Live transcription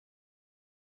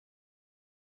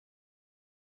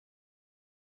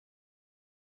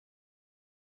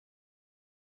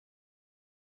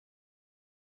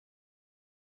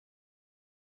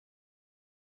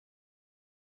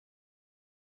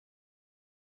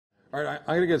All right,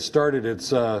 I'm going to get started.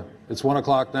 It's 1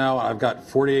 o'clock now. I've got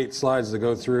 48 slides to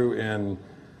go through in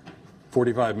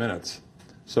 45 minutes.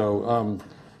 So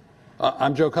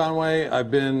I'm Joe Conway.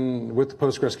 I've been with the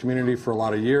Postgres community for a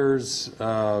lot of years,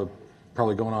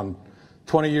 probably going on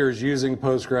 20 years using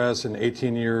Postgres and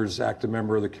 18 years active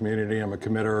member of the community. I'm a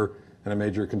committer and a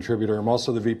major contributor. I'm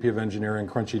also the VP of Engineering,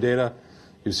 Crunchy Data.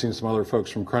 You've seen some other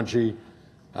folks from Crunchy.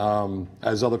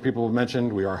 As other people have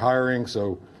mentioned, we are hiring,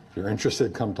 so if you're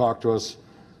interested, come talk to us.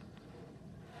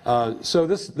 So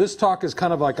this talk is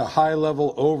kind of like a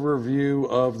high-level overview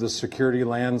of the security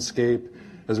landscape,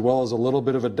 as well as a little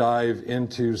bit of a dive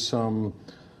into some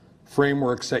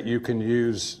frameworks that you can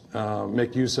use,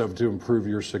 make use of to improve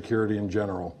your security in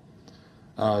general.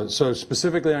 So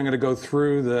specifically, I'm going to go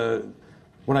through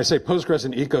when I say Postgres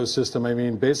and ecosystem, I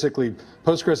mean basically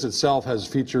Postgres itself has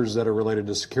features that are related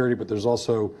to security, but there's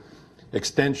also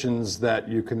extensions that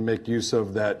you can make use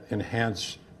of that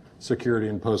enhance security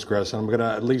in Postgres. And I'm going to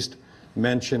at least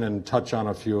mention and touch on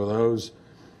a few of those.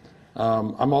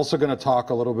 I'm also going to talk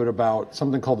a little bit about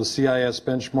something called the CIS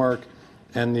benchmark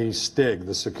and the STIG,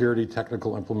 the Security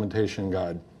Technical Implementation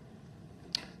Guide.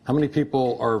 How many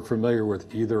people are familiar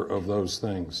with either of those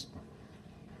things?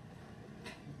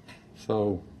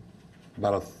 So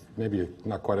about maybe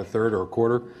not quite a third or a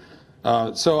quarter.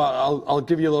 So I'll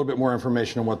give you a little bit more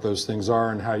information on what those things are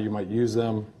and how you might use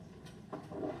them.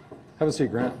 Have a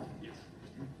seat, Grant. Yes.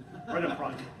 Right up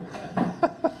front.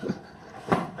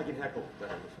 I can heckle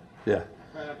better. Yeah.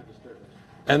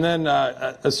 And then,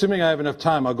 assuming I have enough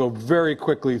time, I'll go very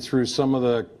quickly through some of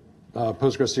the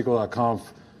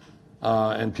PostgreSQL.conf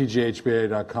and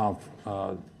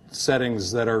PGHBA.conf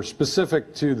settings that are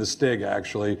specific to the STIG,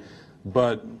 actually,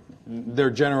 but they're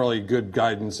generally good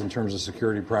guidance in terms of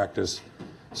security practice.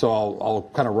 So I'll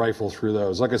kind of rifle through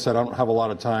those. Like I said, I don't have a lot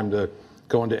of time to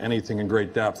go into anything in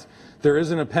great depth. There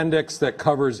is an appendix that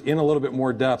covers in a little bit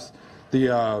more depth the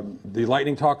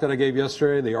lightning talk that I gave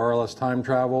yesterday, the RLS time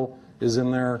travel is in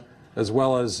there, as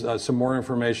well as some more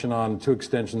information on two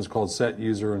extensions called set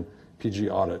user and PG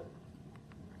audit.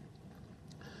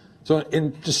 So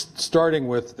in just starting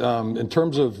with, in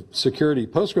terms of security,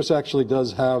 Postgres actually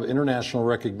does have international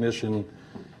recognition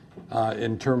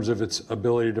in terms of its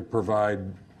ability to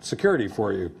provide security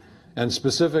for you. And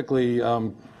specifically,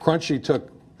 Crunchy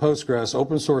took Postgres,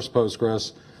 open source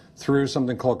Postgres, through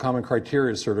something called Common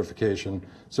Criteria certification.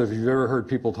 So if you've ever heard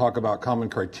people talk about Common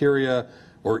Criteria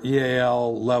or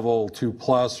EAL level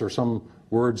 2+ or some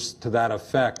words to that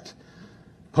effect,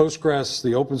 Postgres,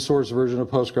 the open source version of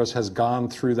Postgres, has gone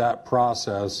through that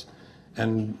process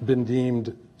and been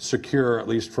deemed secure, at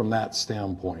least from that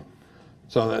standpoint.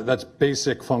 So that's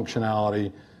basic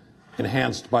functionality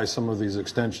enhanced by some of these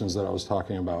extensions that I was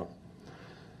talking about.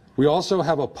 We also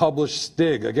have a published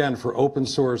STIG, again, for open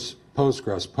source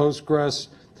Postgres. Postgres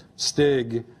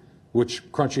STIG, which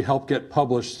Crunchy helped get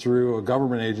published through a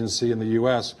government agency in the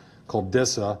US called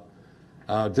DISA.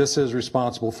 DISA is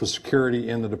responsible for security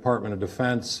in the Department of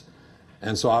Defense,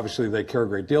 and so obviously they care a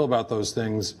great deal about those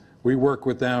things. We work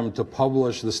with them to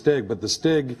publish the STIG, but the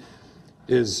STIG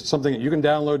is something that you can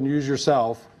download and use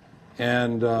yourself,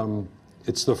 and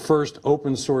it's the first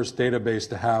open source database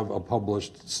to have a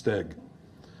published STIG.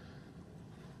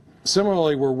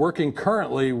 Similarly, we're working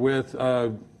currently with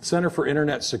Center for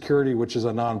Internet Security, which is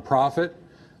a nonprofit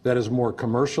that is more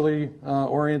commercially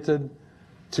oriented,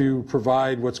 to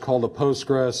provide what's called a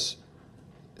Postgres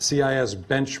CIS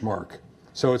benchmark.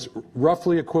 So it's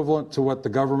roughly equivalent to what the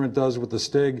government does with the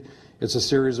STIG. It's a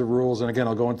series of rules, and again,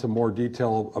 I'll go into more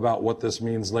detail about what this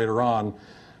means later on,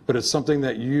 but it's something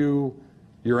that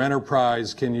your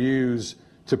enterprise can use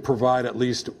to provide at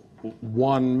least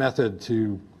one method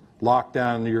to lock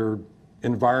down your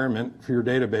environment for your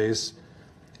database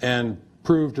and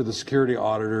prove to the security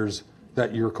auditors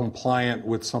that you're compliant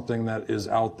with something that is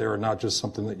out there and not just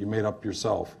something that you made up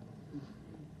yourself.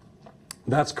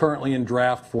 That's currently in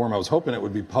draft form. I was hoping it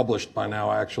would be published by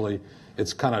now, actually.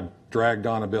 It's kind of dragged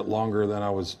on a bit longer than I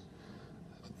was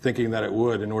thinking that it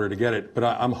would in order to get it. But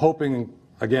I'm hoping,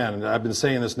 again, and I've been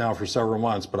saying this now for several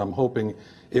months, but I'm hoping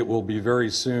it will be very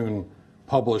soon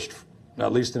published,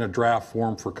 at least in a draft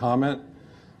form for comment.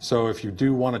 So if you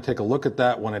do want to take a look at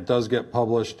that when it does get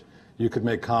published, you could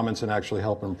make comments and actually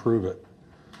help improve it.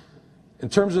 In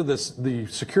terms of the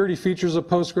security features of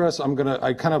Postgres,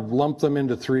 I kind of lump them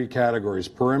into three categories: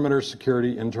 perimeter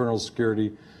security, internal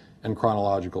security, and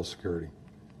chronological security.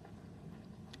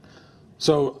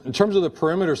 So in terms of the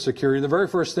perimeter security, the very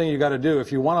first thing you got to do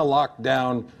if you want to lock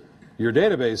down your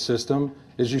database system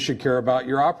is you should care about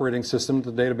your operating system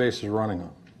that the database is running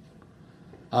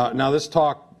on. Now this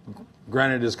talk,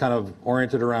 granted, is kind of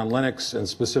oriented around Linux and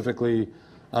specifically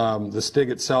The STIG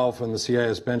itself and the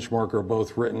CIS benchmark are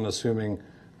both written assuming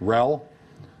RHEL.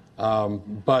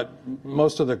 But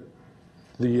most of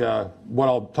what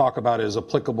I'll talk about is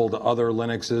applicable to other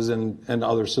Linuxes and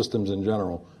other systems in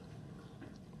general.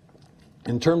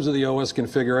 In terms of the OS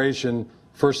configuration,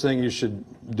 first thing you should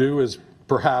do is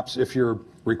perhaps, if you're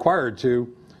required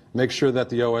to, make sure that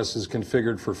the OS is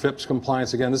configured for FIPS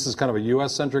compliance. Again, this is kind of a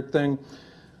US-centric thing,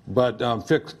 but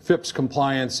FIPS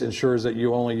compliance ensures that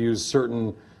you only use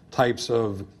certain types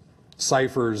of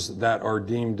ciphers that are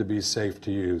deemed to be safe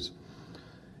to use.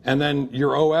 And then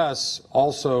your OS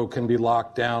also can be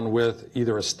locked down with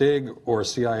either a STIG or a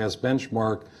CIS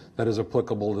benchmark that is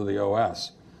applicable to the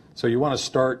OS. So you want to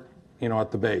start,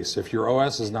 at the base. If your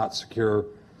OS is not secure,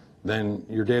 then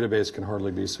your database can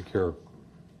hardly be secure.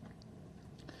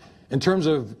 In terms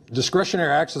of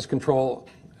discretionary access control,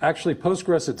 actually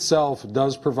Postgres itself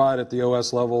does provide at the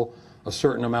OS level a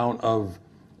certain amount of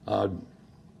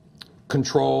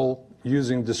control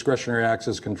using discretionary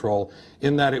access control,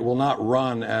 in that it will not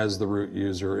run as the root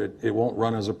user. It won't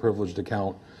run as a privileged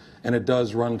account. And it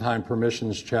does runtime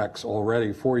permissions checks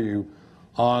already for you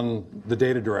on the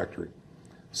data directory.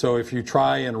 So if you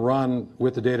try and run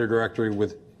with the data directory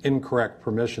with incorrect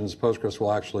permissions, Postgres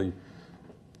will actually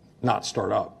not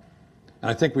start up. And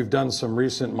I think we've done some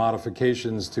recent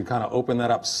modifications to kind of open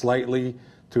that up slightly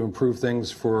to improve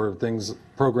things for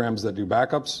programs that do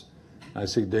backups. I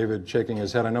see David shaking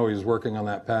his head. I know he's working on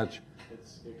that patch.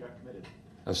 It got committed.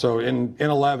 So in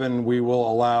 11, we will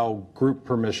allow group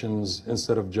permissions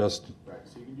instead of just... Right,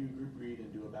 so you can do group read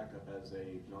and do a backup as a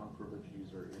non-privileged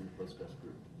user in the Postgres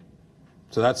group.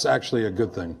 So that's actually a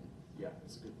good thing. Yeah,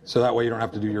 it's a good thing. So that way you don't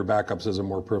have to do your backups as a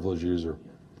more privileged user.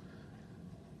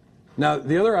 Now,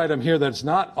 the other item here that's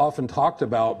not often talked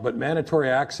about, but mandatory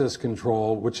access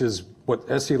control, which is what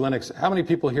SE Linux... How many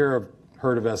people here have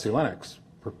heard of SE Linux?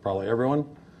 Probably everyone.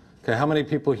 Okay, how many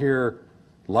people here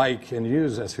like and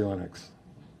use SE Linux?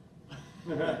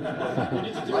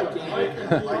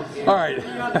 All right.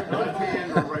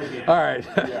 All right.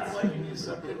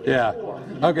 Yeah.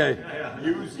 Okay.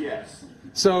 Use yes.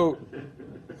 So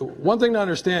one thing to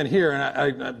understand here,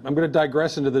 and I'm going to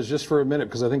digress into this just for a minute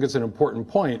because I think it's an important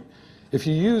point. If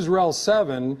you use RHEL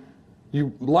 7,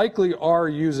 you likely are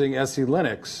using SE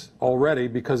Linux already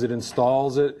because it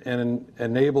installs it and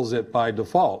enables it by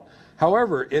default.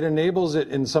 However, it enables it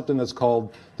in something that's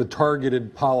called the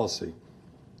targeted policy.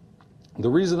 The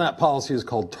reason that policy is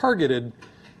called targeted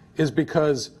is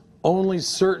because only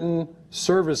certain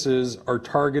services are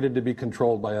targeted to be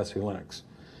controlled by SE Linux.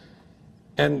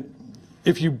 And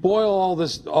if you boil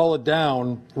all it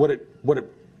down, what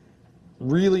it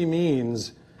really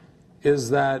means is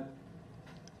that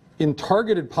in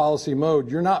targeted policy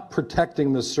mode, you're not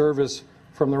protecting the service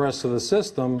from the rest of the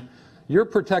system. You're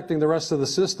protecting the rest of the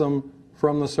system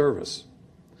from the service.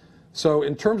 So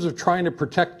in terms of trying to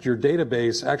protect your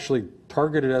database, actually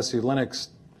targeted SE Linux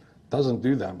doesn't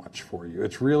do that much for you.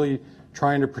 It's really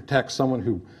trying to protect someone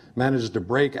who manages to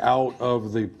break out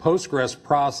of the Postgres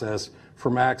process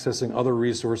from accessing other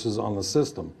resources on the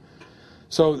system.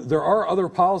 So there are other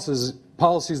policies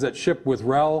that ship with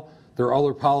RHEL. There are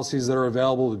other policies that are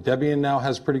available. Debian now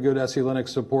has pretty good SE Linux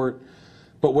support.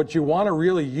 But what you want to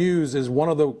really use is one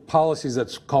of the policies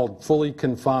that's called fully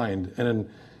confined. And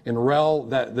in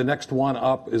RHEL, the next one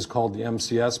up is called the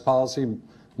MCS policy,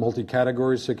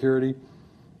 multi-category security.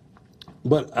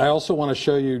 But I also want to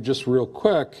show you just real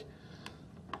quick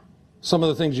some of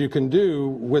the things you can do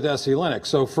with SE Linux.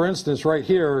 So for instance, right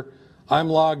here, I'm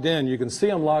logged in. You can see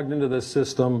I'm logged into this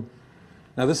system.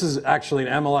 Now this is actually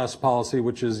an MLS policy,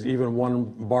 which is even one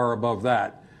bar above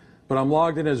that. But I'm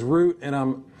logged in as root, and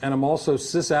I'm also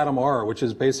sysadmin R, which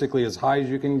is basically as high as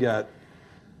you can get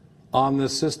on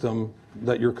this system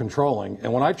that you're controlling.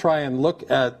 And when I try and look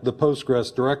at the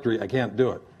Postgres directory, I can't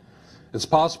do it. It's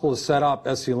possible to set up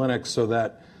SE Linux so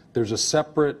that there's a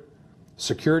separate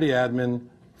security admin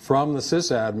from the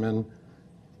sysadmin,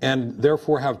 and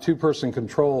therefore have two-person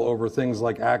control over things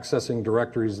like accessing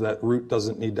directories that root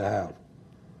doesn't need to have.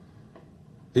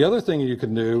 The other thing you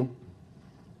can do,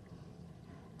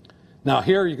 now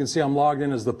here you can see I'm logged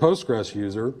in as the Postgres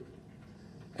user,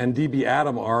 and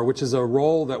DBAdmin R, which is a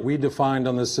role that we defined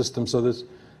on this system. So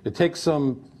it takes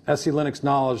some SE Linux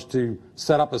knowledge to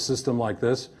set up a system like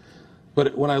this.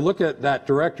 But when I look at that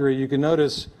directory, you can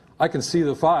notice I can see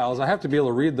the files. I have to be able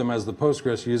to read them as the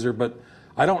Postgres user, but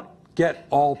I don't get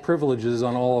all privileges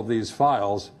on all of these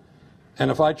files.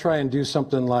 And if I try and do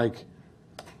something like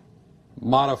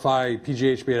modify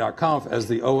pghpa.conf as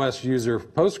the OS user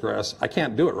Postgres, I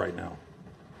can't do it right now.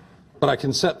 But I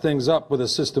can set things up with a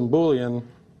system boolean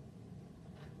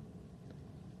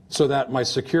so that my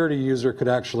security user could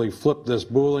actually flip this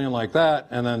Boolean like that,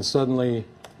 and then suddenly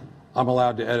I'm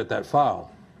allowed to edit that file.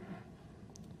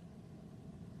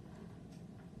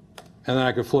 And then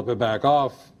I could flip it back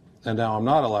off, and now I'm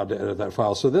not allowed to edit that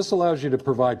file. So this allows you to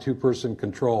provide two-person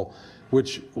control,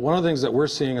 which one of the things that we're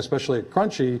seeing, especially at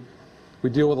Crunchy, we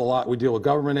deal with a lot. We deal with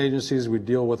government agencies. We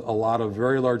deal with a lot of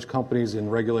very large companies in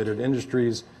regulated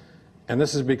industries. And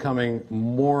this is becoming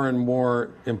more and more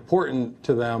important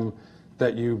to them,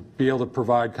 that you be able to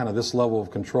provide kind of this level of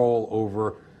control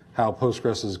over how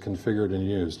Postgres is configured and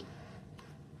used.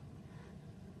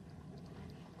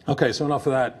 Okay, so enough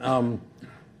of that.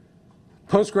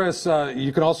 Postgres,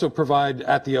 you can also provide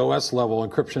at the OS level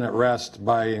encryption at rest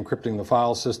by encrypting the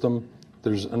file system.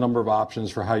 There's a number of options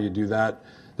for how you do that.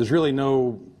 There's really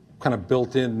no kind of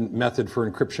built-in method for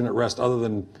encryption at rest other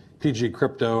than PG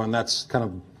crypto, and that's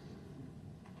kind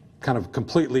of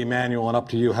completely manual and up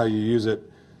to you how you use it.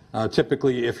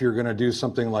 Typically, if you're going to do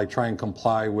something like try and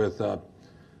comply with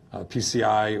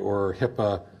PCI or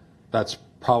HIPAA, that's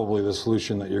probably the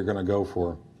solution that you're going to go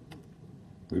for.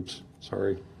 Oops,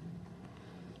 sorry.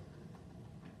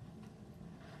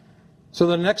 So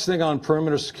the next thing on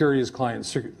perimeter security is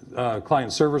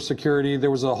client-server security. There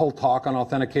was a whole talk on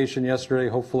authentication yesterday.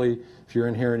 Hopefully, if you're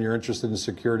in here and you're interested in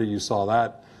security, you saw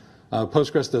that.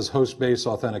 Postgres does host-based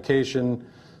authentication.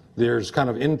 There's kind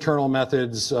of internal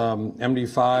methods,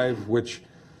 MD5, which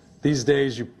these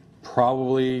days you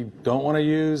probably don't want to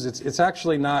use. It's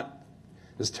actually not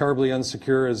as terribly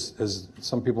unsecure as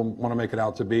some people want to make it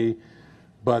out to be.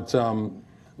 But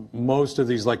most of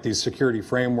these, like these security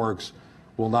frameworks,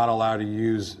 will not allow you to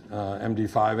use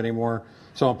MD5 anymore.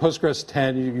 So on Postgres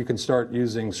 10, you can start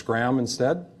using Scram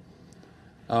instead.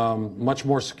 Much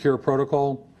more secure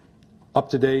protocol, up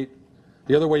to date.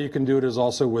 The other way you can do it is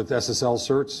also with SSL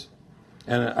certs.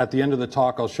 And at the end of the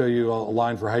talk, I'll show you a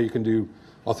line for how you can do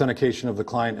authentication of the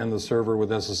client and the server with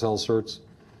SSL certs.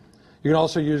 You can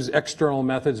also use external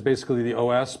methods, basically the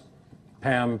OS,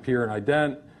 PAM, peer, and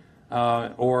ident,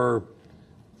 or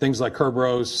things like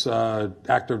Kerberos,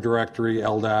 Active Directory,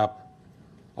 LDAP.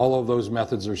 All of those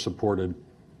methods are supported.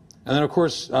 And then, of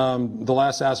course, the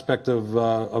last aspect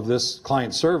of this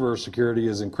client-server security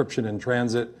is encryption in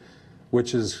transit,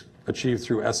 which is achieved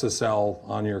through SSL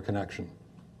on your connection.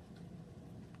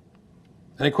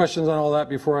 Any questions on all that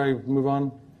before I move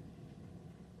on?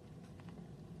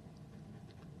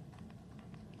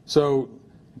 So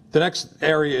the next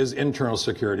area is internal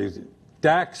security.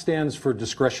 DAC stands for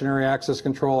discretionary access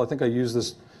control. I think I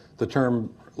used the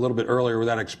term a little bit earlier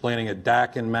without explaining it.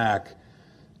 DAC and MAC.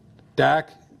 DAC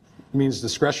means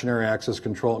discretionary access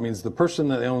control. It means the person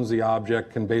that owns the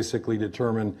object can basically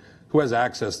determine who has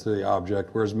access to the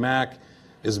object, whereas MAC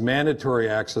is mandatory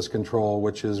access control,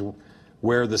 which is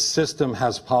where the system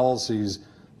has policies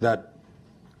that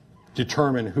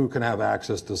determine who can have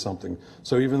access to something.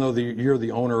 So even though you're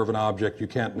the owner of an object, you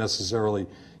can't necessarily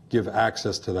give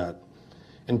access to that.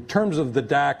 In terms of the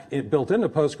DAC built into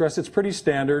Postgres, it's pretty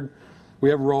standard. We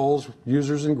have roles,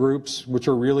 users, and groups, which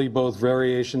are really both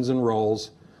variations and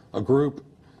roles. A group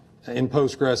in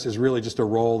Postgres is really just a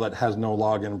role that has no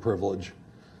login privilege,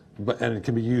 and it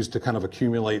can be used to kind of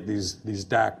accumulate these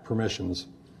DAC permissions.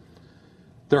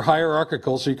 They're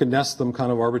hierarchical, so you can nest them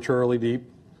kind of arbitrarily deep.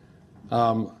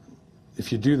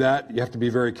 If you do that, you have to be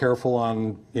very careful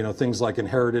on things like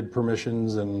inherited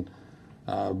permissions, and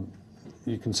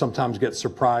you can sometimes get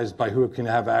surprised by who can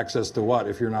have access to what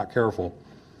if you're not careful.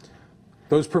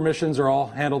 Those permissions are all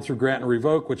handled through grant and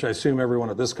revoke, which I assume everyone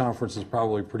at this conference is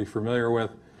probably pretty familiar with.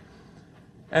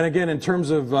 And again, in terms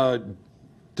of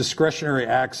discretionary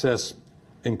access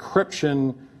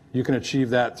encryption, you can achieve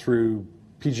that through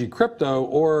PG crypto,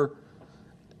 or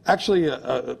actually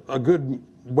a good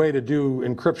way to do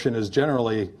encryption is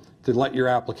generally to let your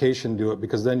application do it,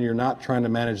 because then you're not trying to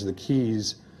manage the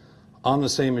keys on the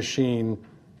same machine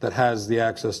that has the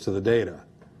access to the data.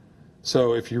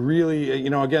 So if you really,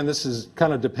 again, this is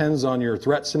kind of depends on your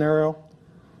threat scenario.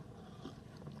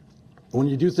 When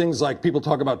you do things like people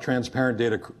talk about transparent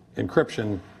data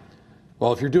encryption,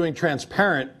 well, if you're doing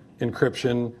transparent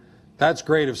encryption, that's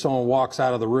great if someone walks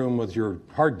out of the room with your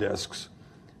hard disks,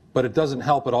 but it doesn't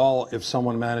help at all if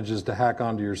someone manages to hack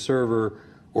onto your server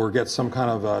or get some kind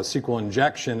of SQL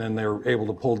injection and they're able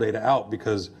to pull data out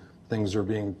because things are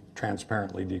being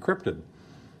transparently decrypted.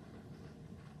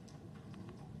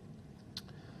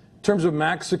 In terms of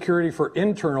MAC security for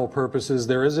internal purposes,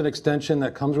 there is an extension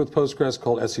that comes with Postgres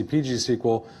called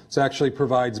PGCon. It actually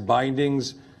provides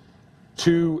bindings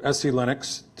to SE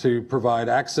Linux to provide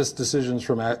access decisions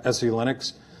from SE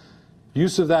Linux.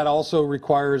 Use of that also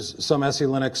requires some SE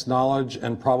Linux knowledge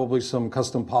and probably some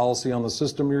custom policy on the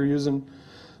system you're using.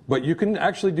 But you can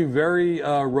actually do very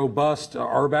robust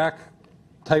RBAC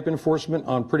type enforcement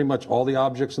on pretty much all the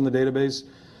objects in the database,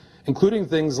 including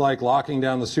things like locking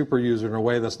down the super user in a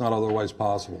way that's not otherwise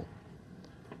possible.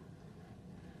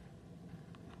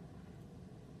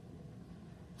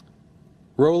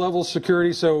 Row-level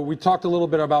security. So we talked a little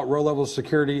bit about row-level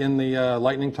security in the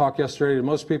lightning talk yesterday. Did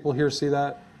most people here see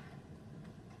that?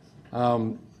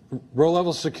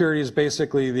 Row-level security is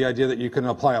basically the idea that you can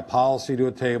apply a policy to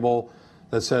a table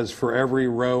that says for every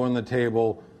row in the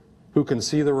table, who can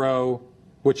see the row,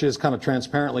 which is kind of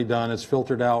transparently done. It's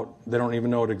filtered out. They don't even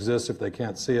know it exists if they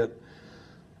can't see it.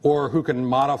 Or who can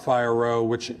modify a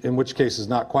row, in which case is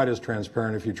not quite as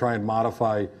transparent. If you try and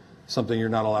modify something you're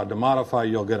not allowed to modify,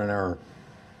 you'll get an error.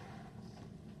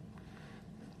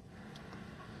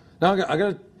 Now, I'm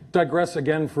going to digress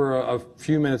again for a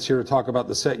few minutes here to talk about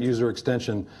the set user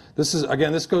extension.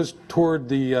 This goes toward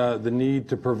the need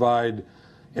to provide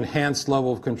enhanced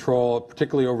level of control,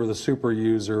 particularly over the super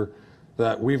user,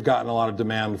 that we've gotten a lot of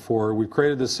demand for. We've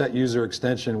created this set user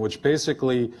extension, which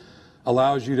basically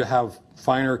allows you to have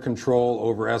finer control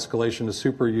over escalation to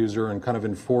super user and kind of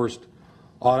enforced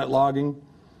audit logging.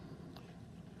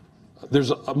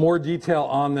 There's more detail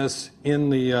on this in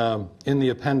the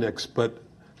appendix, but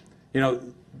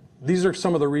these are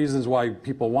some of the reasons why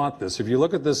people want this. If you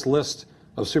look at this list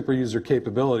of super user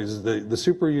capabilities, the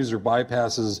super user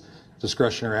bypasses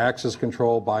discretionary access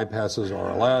control, bypasses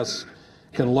RLS,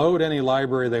 can load any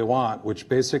library they want, which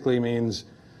basically means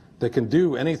they can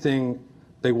do anything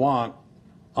they want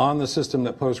on the system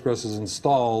that Postgres is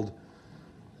installed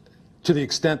to the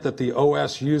extent that the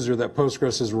OS user that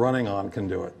Postgres is running on can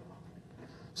do it.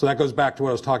 So that goes back to what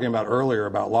I was talking about earlier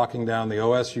about locking down the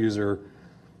OS user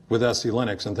with SE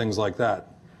Linux and things like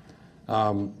that.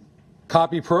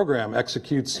 Copy program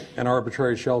executes an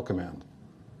arbitrary shell command.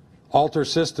 Alter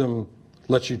system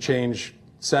lets you change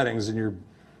settings in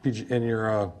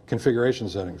your configuration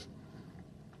settings.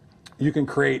 You can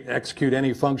execute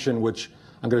any function, which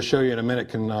I'm going to show you in a minute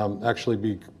can actually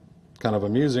be kind of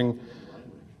amusing.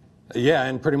 Yeah,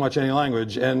 in pretty much any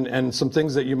language, and some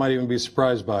things that you might even be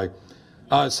surprised by.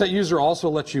 Set user also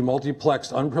lets you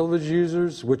multiplex unprivileged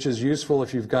users, which is useful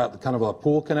if you've got kind of a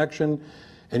pool connection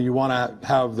and you want to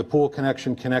have the pool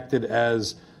connection connected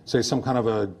as, say, some kind of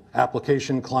a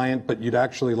application client, but you'd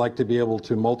actually like to be able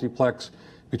to multiplex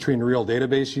between real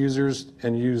database users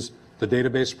and use the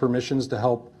database permissions to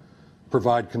help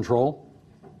provide control.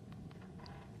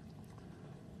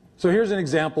 So here's an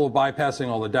example of bypassing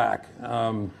all the DAC.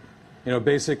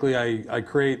 Basically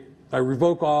I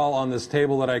revoke all on this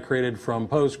table that I created from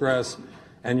Postgres,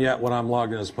 and yet when I'm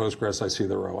logged in as Postgres, I see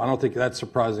the row. I don't think that's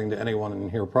surprising to anyone in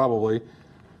here, probably.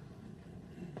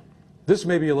 This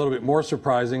may be a little bit more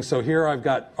surprising. So here I've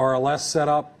got RLS set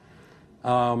up,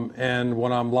 and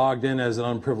when I'm logged in as an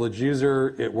unprivileged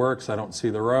user, it works. I don't see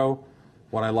the row.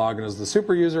 When I log in as the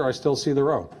super user, I still see the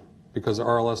row because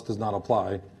RLS does not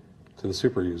apply to the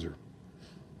super user.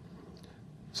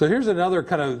 So here's another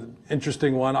kind of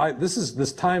interesting one.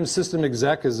 This time system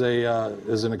exec is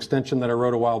an extension that I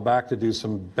wrote a while back to do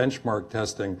some benchmark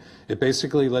testing. It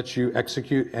basically lets you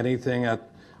execute anything at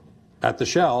the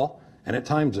shell, and it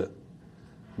times it.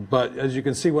 But as you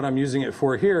can see, what I'm using it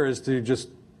for here is to just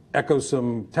echo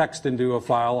some text into a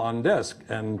file on disk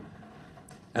and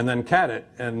then cat it,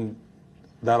 and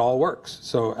that all works.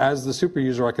 So as the super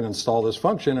user, I can install this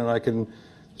function, and I can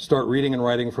start reading and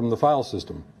writing from the file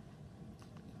system.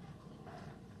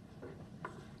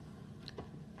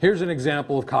 Here's an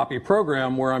example of copy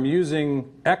program where I'm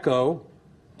using echo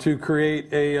to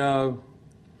create a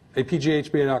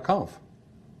PGHBA.conf.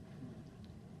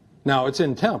 Now, it's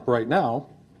in temp right now,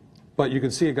 but you can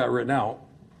see it got written out.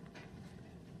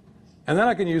 And then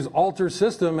I can use alter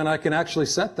system, and I can actually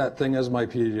set that thing as my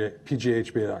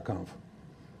PGHBA.conf.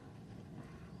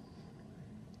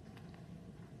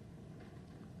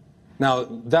 Now,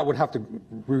 that would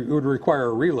require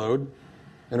a reload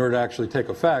in order to actually take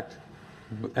effect.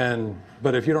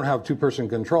 But if you don't have two-person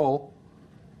control,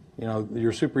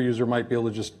 your super user might be able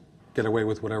to just get away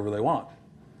with whatever they want.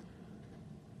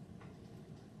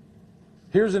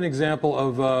 Here's an example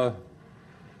of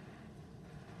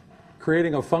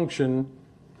creating a function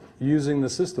using the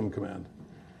system command,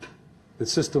 the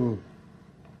system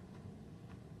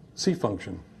C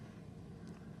function.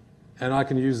 And I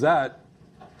can use that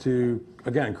to,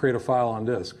 again, create a file on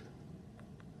disk.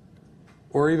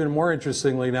 Or even more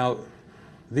interestingly, now,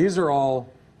 these are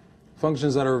all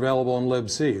functions that are available in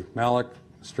libc, malloc,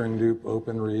 string dupe,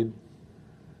 open, read.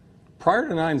 Prior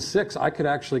to 9.6, I could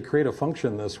actually create a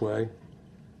function this way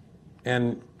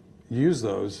and use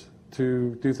those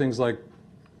to do things like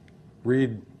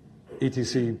read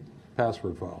etc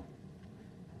password file.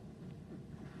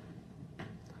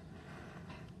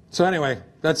 So anyway,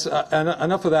 that's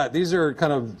enough of that. These are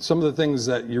kind of some of the things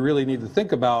that you really need to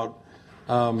think about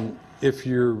if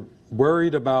you're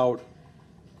worried about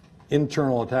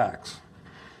internal attacks.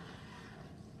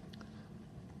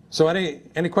 So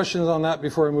any questions on that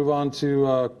before I move on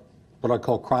to what I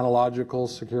call chronological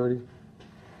security?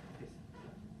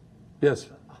 Yes.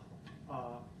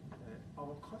 Our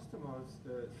customers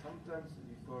sometimes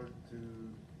refer to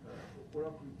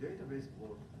Oracle Database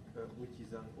Vault, which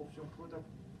is an option product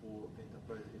for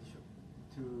enterprise edition,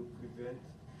 to prevent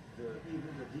even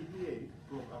the DBA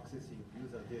from accessing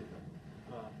user data.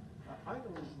 I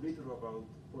know little about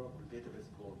Oracle Database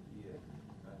Vault here.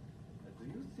 Do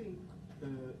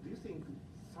you think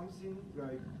something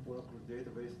like Oracle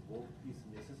Database Vault is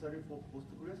necessary for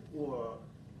Postgres, or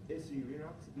SE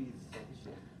Linux is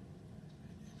sufficient?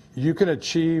 You can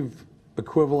achieve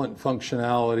equivalent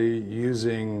functionality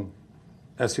using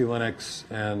SE Linux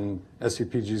and SE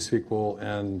PGSQL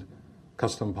and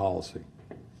custom policy.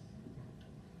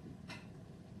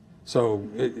 So,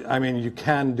 I mean, you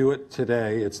can do it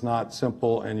today. It's not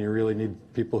simple, and you really need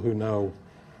people who know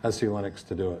SE Linux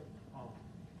to do it.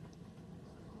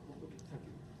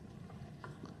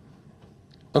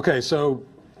 Okay, so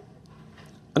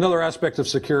another aspect of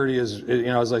security is,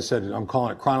 as I said, I'm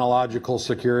calling it chronological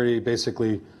security,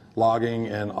 basically logging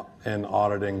and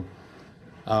auditing.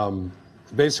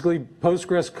 Basically,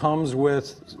 Postgres comes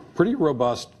with pretty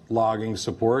robust logging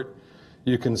support.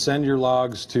 You can send your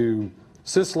logs to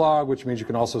syslog, which means you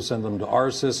can also send them to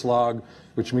rsyslog,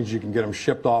 which means you can get them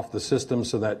shipped off the system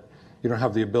so that you don't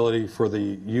have the ability for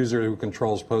the user who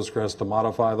controls Postgres to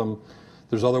modify them.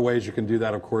 There's other ways you can do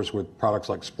that, of course, with products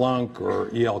like Splunk or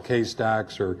ELK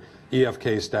stacks or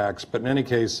EFK stacks. But in any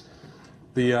case,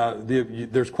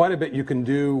 there's quite a bit you can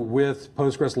do with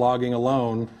Postgres logging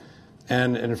alone.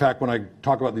 And in fact, when I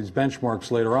talk about these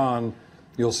benchmarks later on,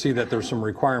 you'll see that there's some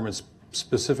requirements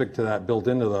specific to that built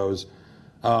into those.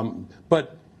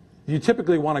 But you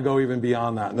typically want to go even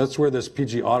beyond that. And that's where this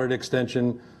PG audit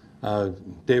extension,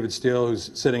 David Steele,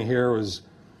 who's sitting here, was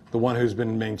the one who's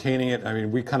been maintaining it. I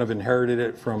mean, we kind of inherited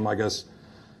it from, I guess,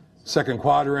 Second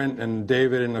Quadrant, and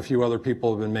David and a few other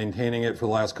people have been maintaining it for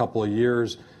the last couple of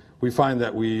years. We find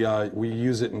that we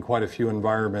use it in quite a few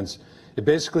environments. It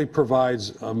basically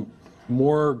provides a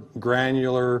more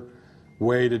granular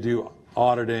way to do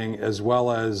auditing, as well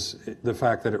as the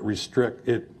fact that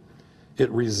it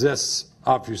resists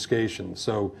obfuscation.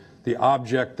 So the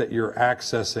object that you're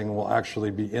accessing will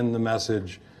actually be in the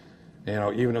message.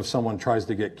 Even if someone tries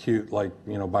to get cute, like,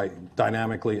 by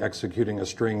dynamically executing a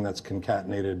string that's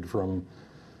concatenated from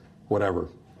whatever.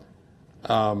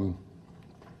 And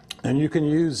you can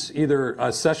use either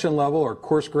a session level or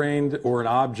coarse-grained or an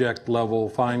object level,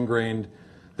 fine-grained.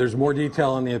 There's more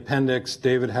detail in the appendix.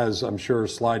 David has, I'm sure,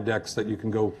 slide decks that you can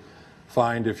go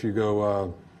find if you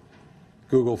go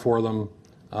Google for them.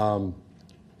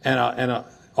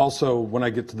 Also, when I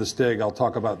get to the STIG, I'll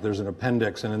talk about there's an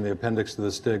appendix, and in the appendix to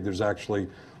the STIG, there's actually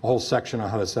a whole section on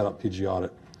how to set up PG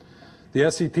Audit. The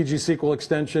SE PGSQL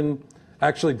extension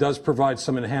actually does provide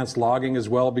some enhanced logging as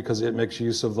well, because it makes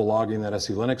use of the logging that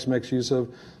SE Linux makes use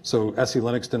of. So SE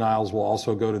Linux denials will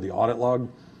also go to the audit log.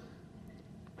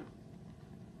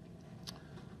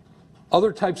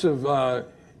 Other types of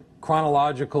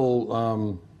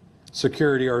chronological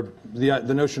security are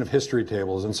the notion of history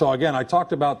tables. And so again, I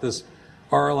talked about this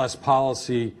RLS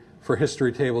policy for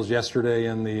history tables yesterday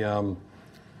in the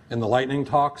lightning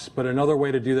talks, but another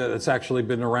way to do that that's actually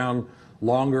been around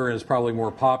longer and is probably more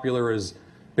popular is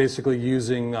basically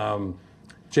using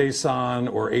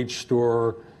JSON or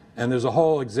HStore. And there's a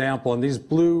whole example, and these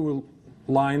blue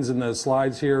lines in the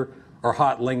slides here are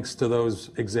hot links to those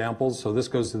examples. So this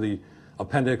goes to the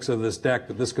appendix of this deck,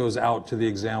 but this goes out to the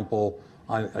example,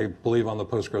 I believe, on the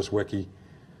Postgres wiki.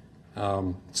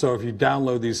 So if you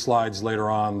download these slides later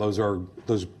on,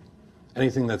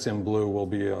 anything that's in blue will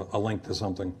be a link to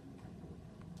something.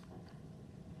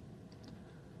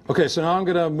 Okay, so now I'm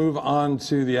going to move on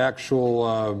to the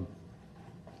actual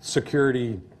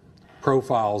security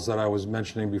profiles that I was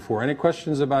mentioning before. Any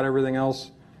questions about everything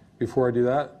else before I do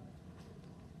that?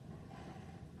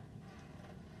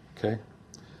 Okay.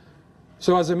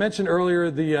 So as I mentioned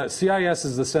earlier, the CIS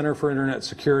is the Center for Internet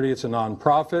Security. It's a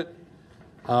nonprofit.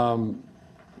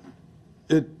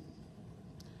 It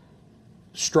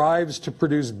strives to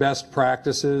produce best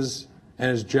practices and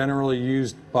is generally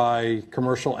used by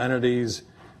commercial entities,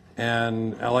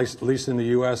 and at least in the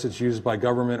US, it's used by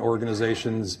government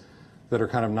organizations that are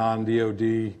kind of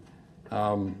non-DoD,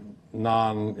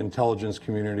 non-intelligence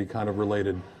community kind of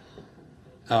related.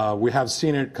 We have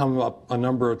seen it come up a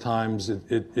number of times.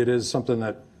 It is something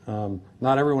that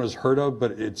not everyone has heard of,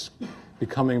 but it's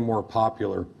becoming more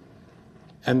popular.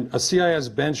 And a CIS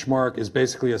benchmark is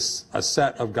basically a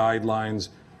set of guidelines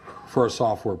for a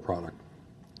software product.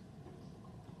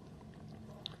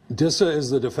 DISA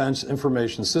is the Defense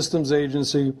Information Systems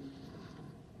Agency.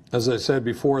 As I said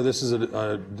before, this is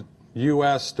a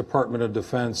U.S. Department of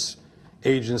Defense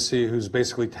agency who's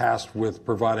basically tasked with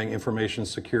providing information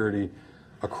security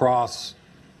across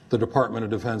the Department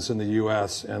of Defense in the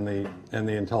U.S. and the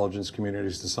intelligence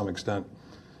communities to some extent.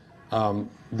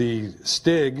 The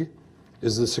STIG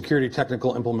is the Security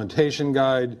Technical Implementation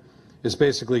Guide. It's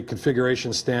basically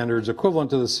configuration standards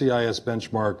equivalent to the CIS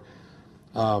benchmark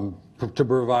to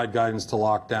provide guidance to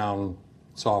lock down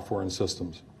software and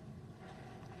systems.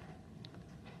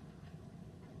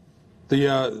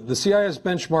 The CIS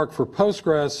benchmark for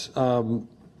Postgres,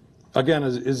 again,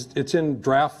 it's in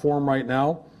draft form right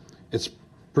now. It's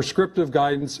prescriptive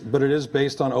guidance, but it is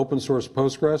based on open source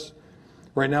Postgres.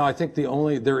 Right now, I think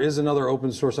there is another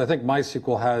open source. I think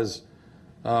MySQL has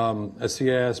a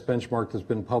CIS benchmark that's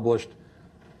been published.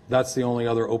 That's the only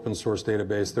other open source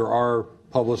database. There are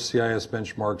published CIS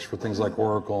benchmarks for things like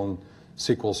Oracle and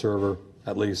SQL Server,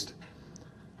 at least.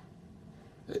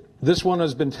 This one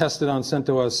has been tested on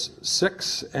CentOS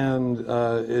 6 and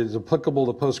is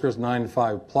applicable to Postgres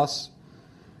 9.5 plus.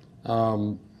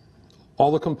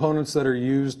 All the components that are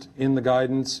used in the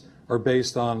guidance are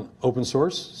based on open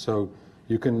source, so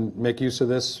you can make use of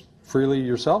this freely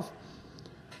yourself.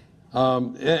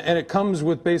 And it comes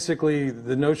with basically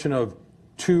the notion of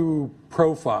two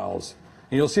profiles.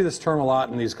 And you'll see this term a lot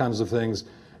in these kinds of things.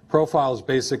 Profile is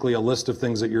basically a list of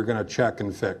things that you're going to check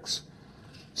and fix.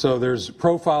 So there's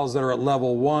profiles that are at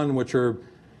level 1, which are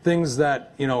things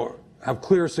that have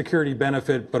clear security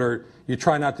benefit, but you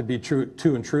try not to be too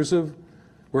intrusive.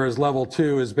 Whereas level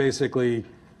 2 is basically,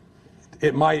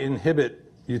 it might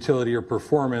inhibit utility or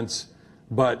performance,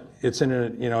 but it's in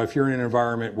if you're in an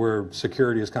environment where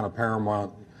security is kind of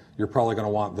paramount, you're probably going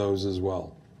to want those as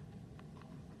well.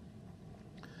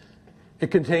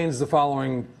 It contains the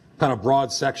following kind of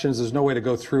broad sections. There's no way to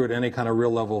go through it any kind of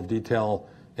real level of detail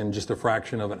in just a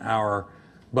fraction of an hour,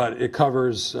 but it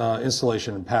covers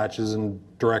installation and patches and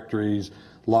directories,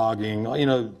 logging,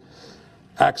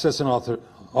 access and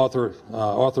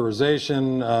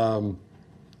authorization,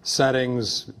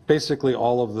 settings. Basically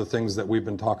all of the things that we've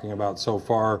been talking about so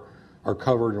far are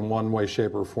covered in one way,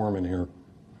 shape, or form in here.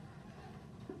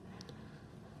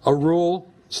 A rule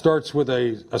starts with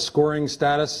a scoring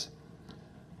status.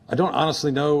 I don't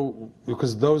honestly know,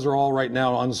 because those are all right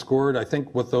now unscored. I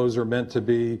think what those are meant to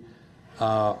be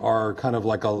are kind of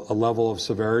like a level of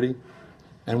severity,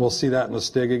 and we'll see that in the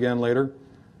STIG again later.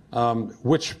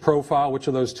 Which profile, which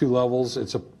of those two levels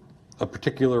it's a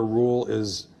particular rule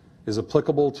is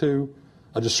applicable to,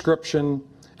 a description.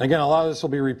 And again, a lot of this will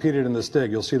be repeated in the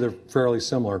STIG. You'll see they're fairly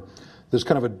similar. There's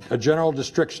kind of a general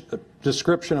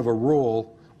description of a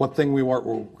rule, what thing we're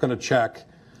going to check,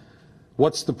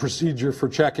 what's the procedure for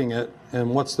checking it, and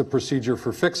what's the procedure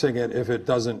for fixing it if it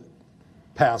doesn't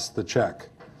pass the check.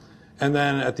 And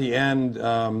then at the end,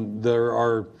 there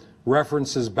are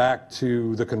references back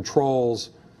to the controls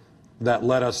that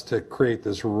led us to create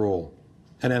this rule,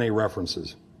 and any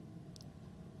references.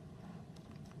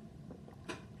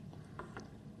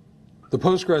 The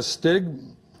Postgres STIG,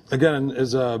 again,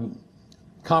 is a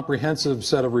comprehensive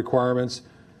set of requirements.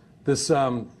 It's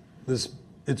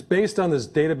based on this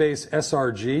database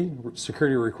SRG,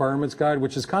 Security Requirements Guide,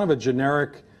 which is kind of a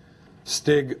generic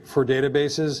STIG for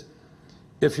databases.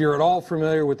 If you're at all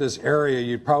familiar with this area,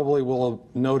 you probably will have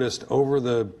noticed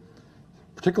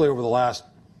particularly over the last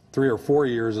 3 or 4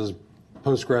 years as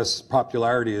Postgres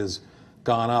popularity has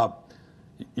gone up,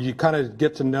 you kind of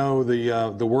get to know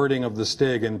the wording of the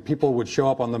STIG, and people would show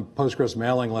up on the Postgres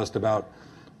mailing list about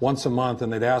once a month,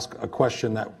 and they'd ask a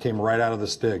question that came right out of the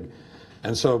STIG.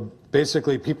 And so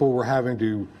basically people were having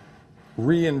to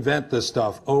reinvent this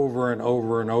stuff over and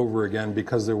over and over again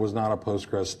because there was not a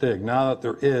Postgres STIG. Now that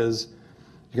there is,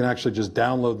 you can actually just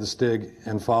download the STIG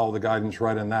and follow the guidance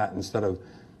right in that instead of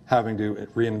having to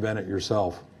reinvent it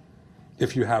yourself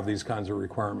if you have these kinds of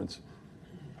requirements.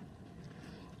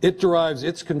 It derives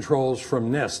its controls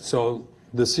from NIST. So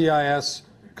the CIS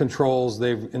controls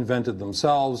they've invented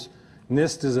themselves.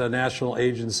 NIST is a national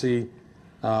agency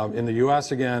in the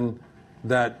US again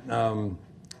that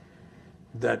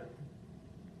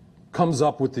comes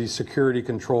up with the security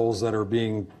controls that are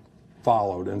being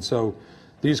followed. And so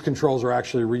these controls are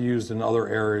actually reused in other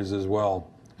areas as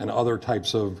well, and other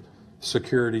types of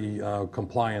security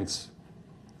compliance.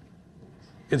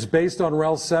 It's based on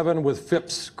RHEL 7 with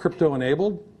FIPS crypto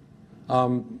enabled.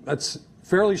 That's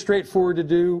fairly straightforward to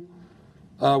do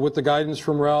with the guidance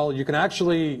from RHEL. You can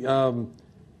actually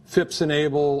FIPS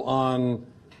enable on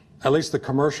at least the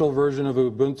commercial version of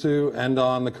Ubuntu and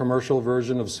on the commercial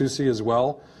version of SUSE as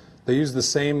well. They use the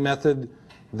same method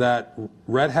that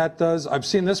Red Hat does. I've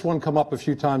seen this one come up a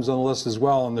few times on the list as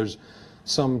well, and there's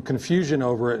some confusion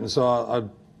over it, and so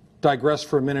I'll digress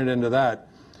for a minute into that.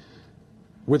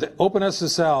 With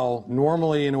OpenSSL,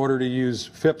 normally in order to use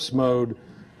FIPS mode,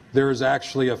 there is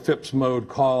actually a FIPS mode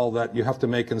call that you have to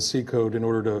make in C code in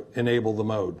order to enable the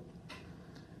mode.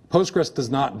 Postgres does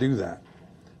not do that.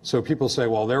 So people say,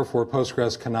 well, therefore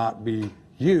Postgres cannot be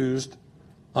used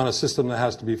on a system that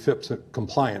has to be FIPS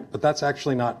compliant. But that's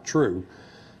actually not true,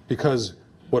 because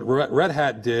what Red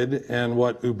Hat did and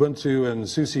what Ubuntu and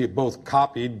SUSE both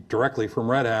copied directly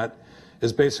from Red Hat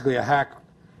is basically a hack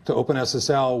to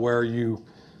OpenSSL where you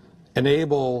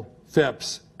enable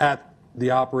FIPS at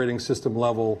the operating system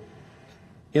level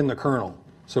in the kernel.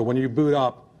 So when you boot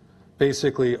up,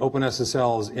 basically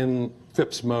OpenSSL is in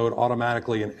FIPS mode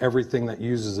automatically, and everything that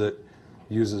uses it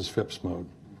uses FIPS mode.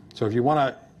 So if you want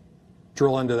to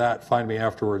drill into that, find me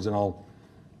afterwards and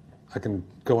I can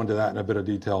go into that in a bit of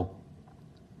detail.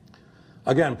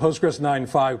 Again, Postgres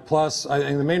 9.5 Plus,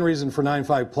 and the main reason for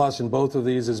 9.5 Plus in both of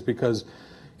these is because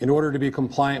in order to be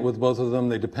compliant with both of them,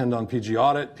 they depend on PG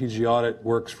Audit. PG Audit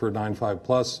works for 9.5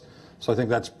 Plus, so I think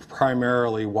that's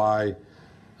primarily why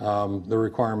the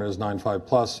requirement is 9.5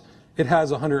 Plus. It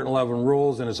has 111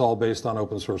 rules, and it's all based on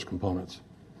open source components.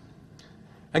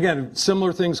 Again,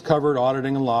 similar things covered: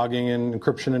 auditing and logging, and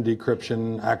encryption and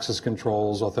decryption, access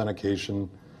controls, authentication,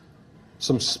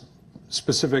 some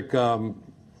specific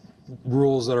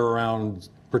rules that are around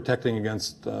protecting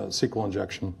against SQL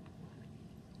injection.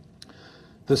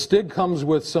 The STIG comes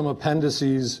with some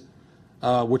appendices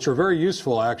which are very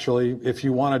useful, actually. If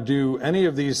you want to do any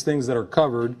of these things that are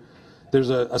covered, there's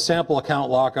a sample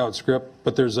account lockout script,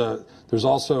 but there's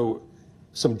also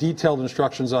some detailed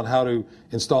instructions on how to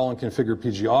install and configure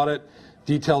PG Audit,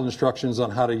 detailed instructions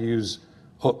on how to use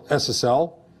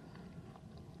SSL,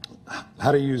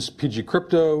 how to use PG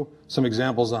Crypto, some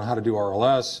examples on how to do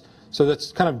RLS. So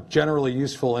that's kind of generally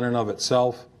useful in and of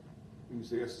itself. When you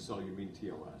say SSL, you mean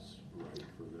TLS, right,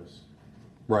 for this?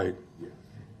 Right. Yeah.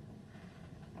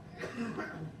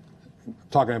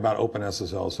 Talking about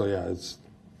OpenSSL, so yeah, it's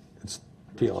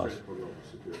TLS.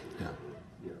 Yeah.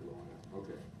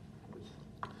 Okay.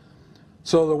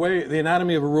 So the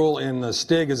anatomy of a rule in the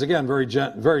STIG is, again,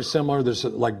 very similar. There's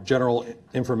like general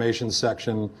information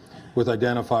section with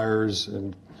identifiers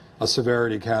and a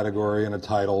severity category and a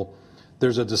title.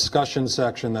 There's a discussion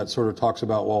section that sort of talks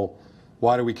about, well,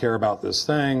 why do we care about this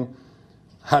thing?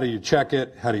 How do you check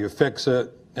it? How do you fix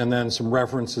it? And then some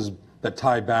references that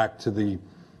tie back to the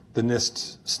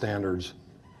NIST standards.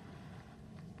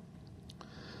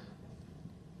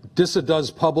 DISA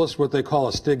does publish what they call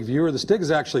a STIG viewer. The STIG is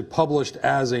actually published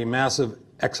as a massive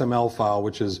XML file,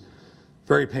 which is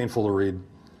very painful to read.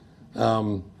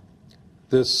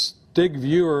 This STIG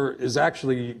viewer is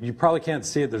actually, you probably can't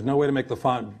see it. There's no way to make the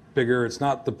font bigger. It's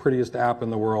not the prettiest app in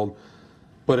the world,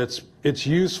 but it's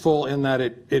useful in that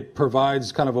it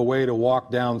provides kind of a way to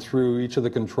walk down through each of the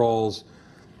controls.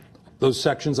 Those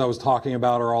sections I was talking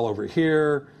about are all over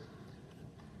here.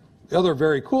 The other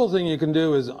very cool thing you can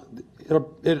do is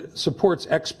it supports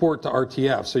export to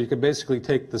RTF. So you can basically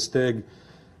take the STIG,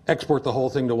 export the whole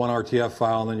thing to one RTF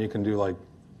file, and then you can do like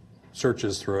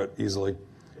searches through it easily.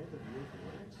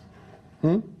 They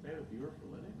have a viewer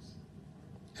for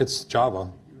Linux? It's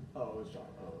Java. Oh, it's Java.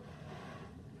 Oh.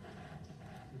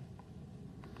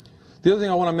 The other thing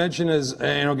I want to mention is,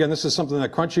 and again, this is something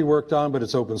that Crunchy worked on, but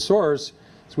it's open source.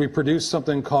 So we produced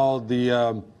something called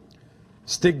the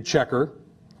STIG checker,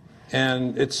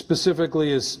 and it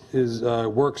specifically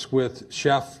works with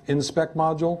Chef Inspec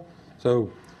module. So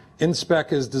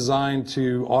Inspec is designed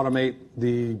to automate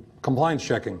the compliance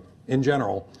checking in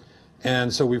general.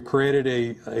 And so we've created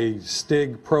a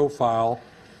STIG profile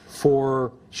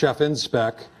for Chef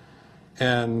Inspec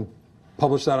and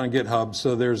published that on GitHub.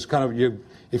 So there's kind of,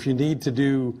 if you need to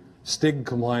do STIG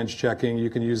compliance checking, you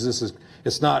can use this.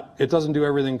 It doesn't do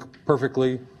everything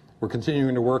perfectly. We're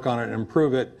continuing to work on it and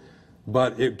improve it,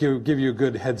 but it give you a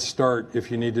good head start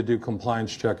if you need to do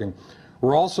compliance checking.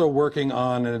 We're also working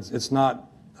on, and it's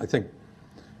not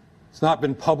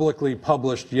been publicly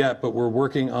published yet, but we're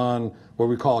working on what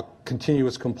we call a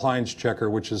continuous compliance checker,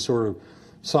 which is sort of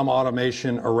some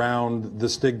automation around the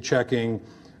STIG checking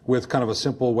with kind of a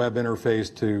simple web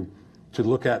interface to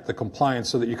look at the compliance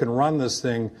so that you can run this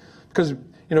thing. Because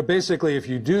basically if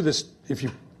you do this, if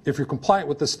you're compliant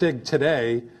with the STIG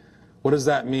today, what does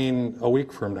that mean a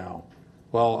week from now?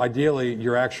 Well, ideally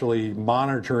you're actually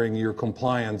monitoring your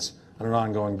compliance on an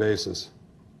ongoing basis.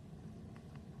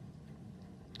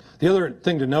 The other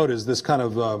thing to note is this kind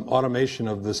of automation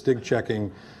of the STIG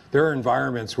checking. There are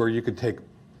environments where you could take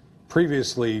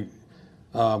previously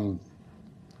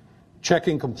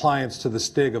checking compliance to the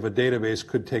STIG of a database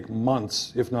could take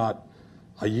months, if not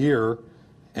a year.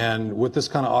 And with this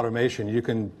kind of automation, you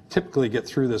can typically get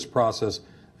through this process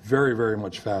very, very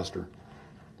much faster.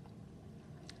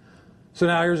 So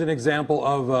now here's an example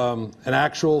of an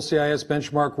actual CIS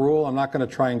benchmark rule. I'm not going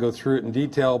to try and go through it in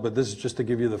detail, but this is just to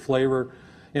give you the flavor.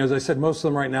 As I said, most of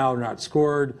them right now are not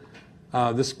scored.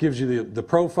 This gives you the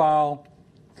profile,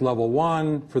 level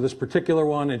 1. For this particular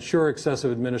one, ensure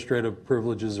excessive administrative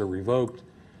privileges are revoked.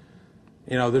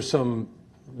 There's some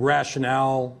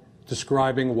rationale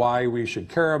describing why we should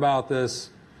care about this.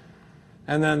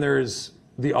 And then there's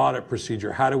the audit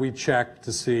procedure. How do we check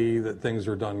to see that things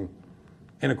are done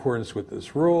in accordance with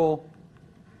this rule?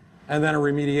 And then a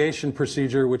remediation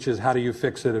procedure, which is how do you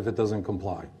fix it if it doesn't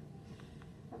comply?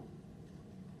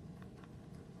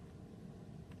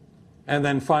 And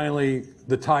then finally,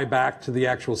 the tie back to the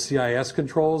actual CIS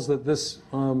controls that this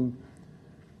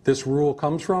rule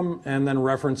comes from, and then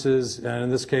references, and in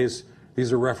this case,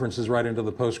 these are references right into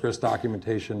the Postgres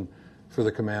documentation for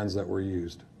the commands that were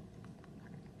used.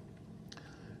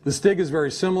 The STIG is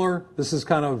very similar. This is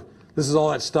all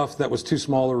that stuff that was too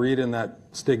small to read in that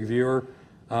STIG viewer.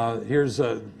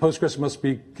 Postgres must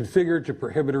be configured to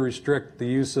prohibit or restrict the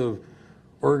use of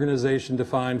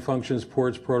organization-defined functions,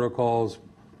 ports, protocols,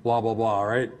 blah, blah, blah,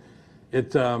 right?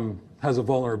 It has a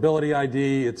vulnerability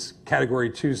ID. It's category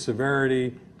 2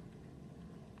 severity.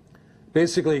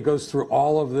 Basically, it goes through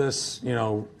all of this,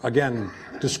 again,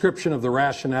 description of the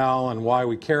rationale and why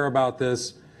we care about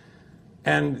this.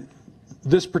 And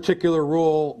this particular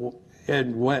rule,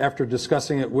 and after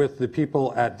discussing it with the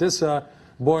people at DISA,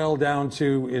 boiled down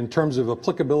to, in terms of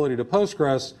applicability to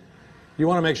Postgres, you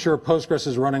want to make sure Postgres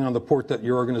is running on the port that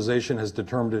your organization has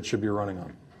determined it should be running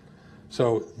on.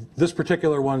 So this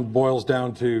particular one boils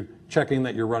down to checking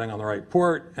that you're running on the right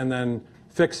port and then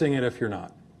fixing it if you're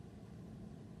not.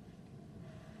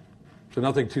 So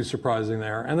nothing too surprising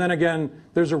there. And then again,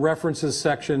 there's a references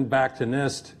section back to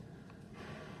NIST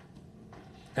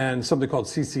and something called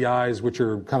CCIs, which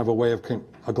are kind of a way of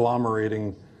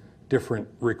agglomerating different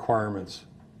requirements.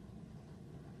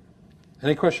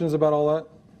 Any questions about all that?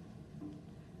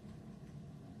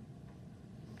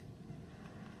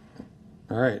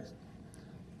 All right.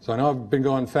 So I know I've been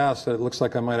going fast. It looks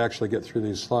like I might actually get through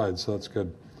these slides, so that's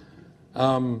good.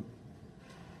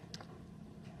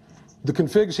 The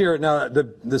configs here, now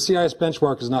the CIS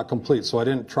benchmark is not complete, so I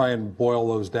didn't try and boil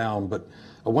those down, but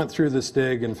I went through the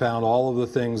STIG and found all of the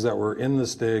things that were in the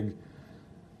STIG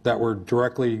that were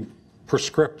directly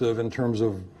prescriptive in terms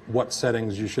of what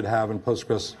settings you should have in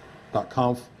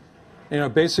Postgres.conf.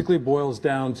 It basically boils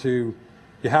down to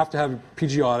you have to have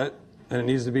PG audit, and it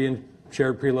needs to be in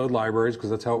shared preload libraries because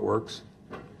that's how it works.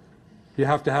 You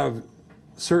have to have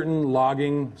certain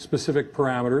logging specific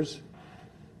parameters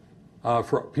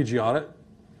for PG audit.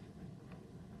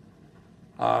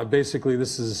 Basically,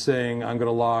 this is saying I'm going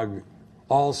to log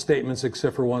all statements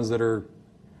except for ones that are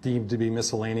deemed to be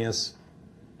miscellaneous.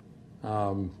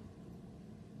 You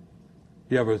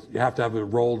have to have a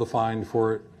role defined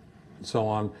for it, and so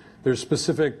on. There's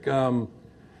specific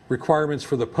requirements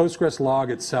for the Postgres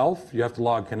log itself. You have to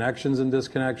log connections and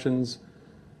disconnections.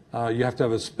 You have to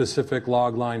have a specific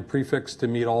log line prefix to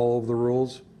meet all of the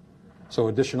rules. So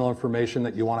additional information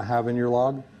that you want to have in your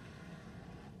log.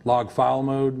 Log file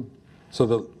mode, so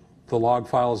the log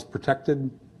file is protected.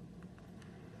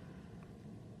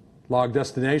 Log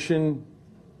destination,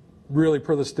 really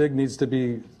per the STIG, needs to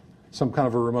be some kind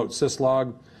of a remote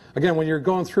syslog. Again, when you're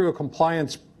going through a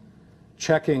compliance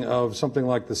checking of something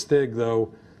like the STIG,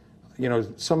 though,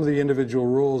 some of the individual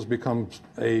rules become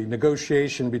a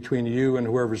negotiation between you and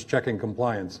whoever's checking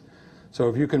compliance. So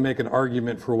if you can make an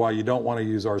argument for why you don't want to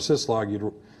use our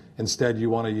syslog, instead you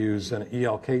want to use an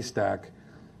ELK stack,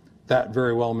 that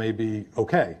very well may be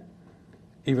okay,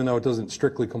 even though it doesn't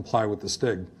strictly comply with the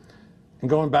STIG. And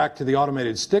going back to the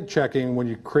automated STIG checking, when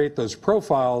you create those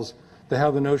profiles, they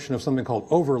have the notion of something called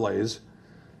overlays.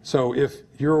 So if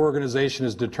your organization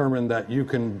is determined that you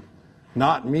can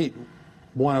not meet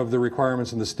one of the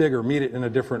requirements in the STIG or meet it in a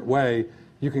different way,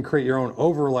 you can create your own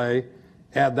overlay,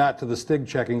 add that to the STIG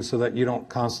checking so that you don't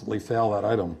constantly fail that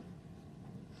item.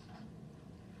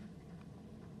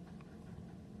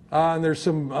 And there's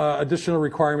some additional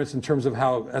requirements in terms of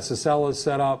how SSL is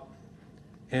set up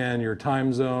and your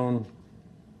time zone,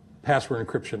 password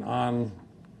encryption on,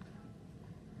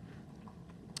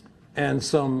 and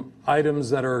some items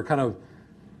that are kind of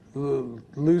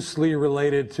loosely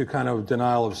related to kind of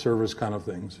denial of service kind of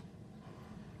things.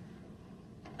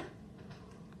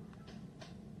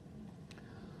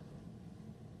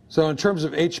 So in terms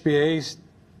of HBA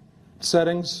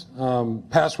settings,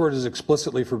 password is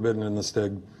explicitly forbidden in the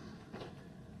STIG.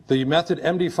 The method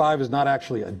MD5 is not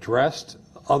actually addressed,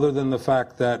 other than the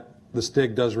fact that the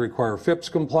STIG does require FIPS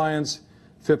compliance.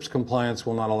 FIPS compliance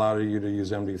will not allow you to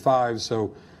use MD5.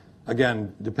 So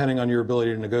again, depending on your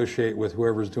ability to negotiate with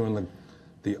whoever's doing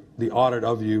the audit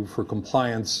of you for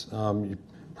compliance, you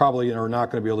probably are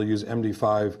not going to be able to use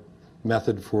MD5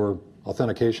 method for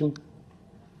authentication.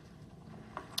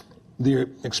 The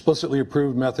explicitly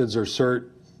approved methods are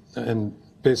CERT and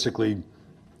basically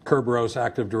Kerberos,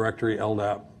 Active Directory,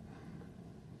 LDAP.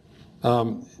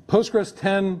 Postgres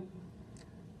 10,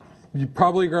 you're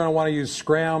probably going to want to use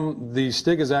Scram. The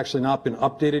STIG has actually not been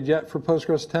updated yet for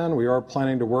Postgres 10. We are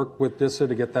planning to work with DISA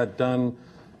to get that done,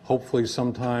 hopefully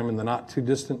sometime in the not too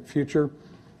distant future.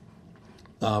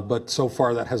 But so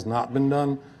far that has not been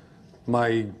done.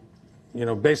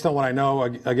 Based on what I know,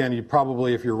 again, you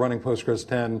probably, if you're running Postgres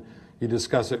 10, you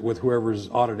discuss it with whoever's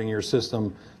auditing your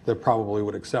system, that probably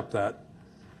would accept that.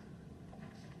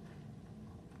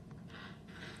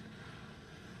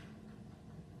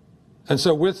 And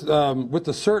so with the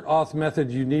cert auth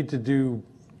method, you need to do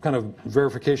kind of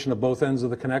verification of both ends of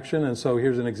the connection. And so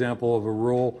here's an example of a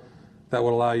rule that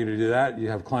would allow you to do that. You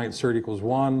have client cert equals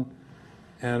 1.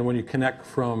 And when you connect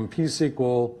from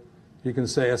PSQL, you can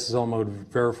say SSL mode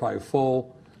verify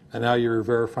full. And now you're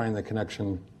verifying the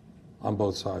connection on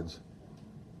both sides.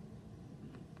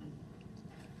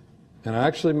 And I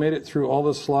actually made it through all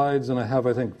the slides, and I have,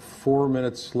 I think, 4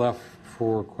 minutes left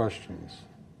for questions.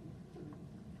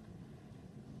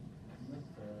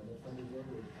 Can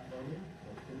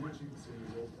you achieve the same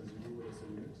result as you do with SE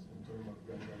Linux in terms of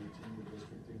granularity with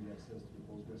restricting the access to the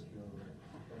PostgreSQL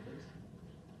database?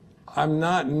 I'm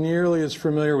not nearly as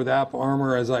familiar with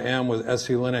AppArmor as I am with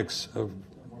SE Linux.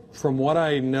 From what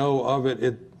I know of it,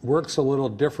 it works a little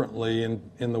differently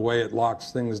in the way it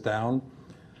locks things down.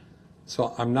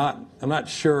 So I'm not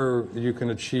sure you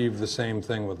can achieve the same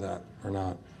thing with that or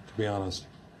not, to be honest.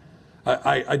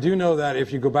 I do know that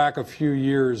if you go back a few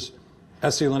years,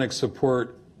 SE Linux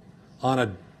support on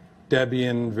a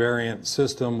Debian variant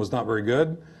system was not very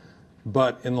good.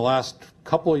 But in the last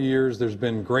couple of years, there's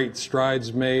been great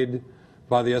strides made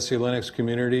by the SE Linux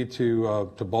community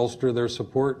to bolster their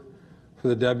support for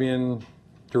the Debian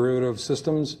derivative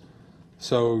systems.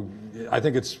 So I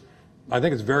think it's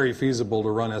very feasible to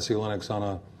run SE Linux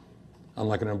on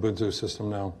like an Ubuntu system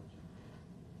now.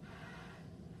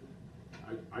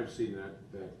 I've seen that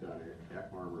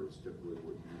AppArmor is typically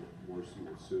what you more see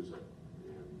with SUSE,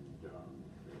 and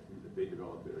they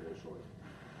developed it initially,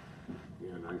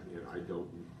 and I don't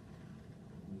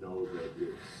know that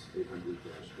it's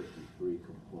 800-53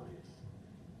 compliant.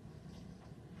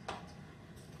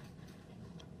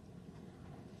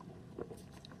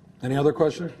 Any other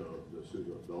questions?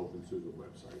 The Open SUSE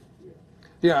website.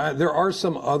 Yeah, there are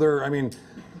some other. I mean,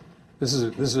 this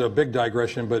is a big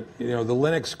digression, but the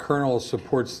Linux kernel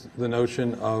supports the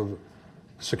notion of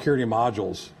security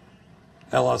modules,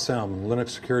 LSM, Linux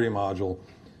Security Module,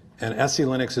 and SE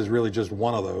Linux is really just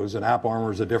one of those, and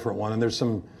AppArmor is a different one, and there's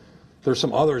some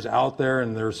others out there,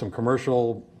 and there's some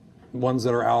commercial ones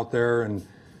that are out there, and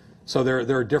so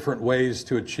there are different ways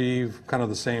to achieve kind of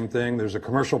the same thing. There's a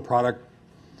commercial product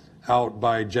out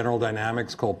by General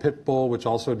Dynamics called Pitbull, which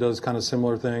also does kind of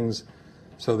similar things.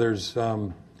 So there's,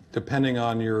 depending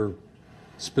on your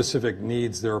specific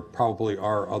needs, there probably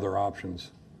are other options.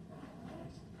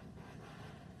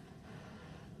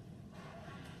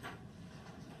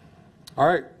 All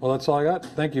right, well, that's all I got.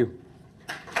 Thank you.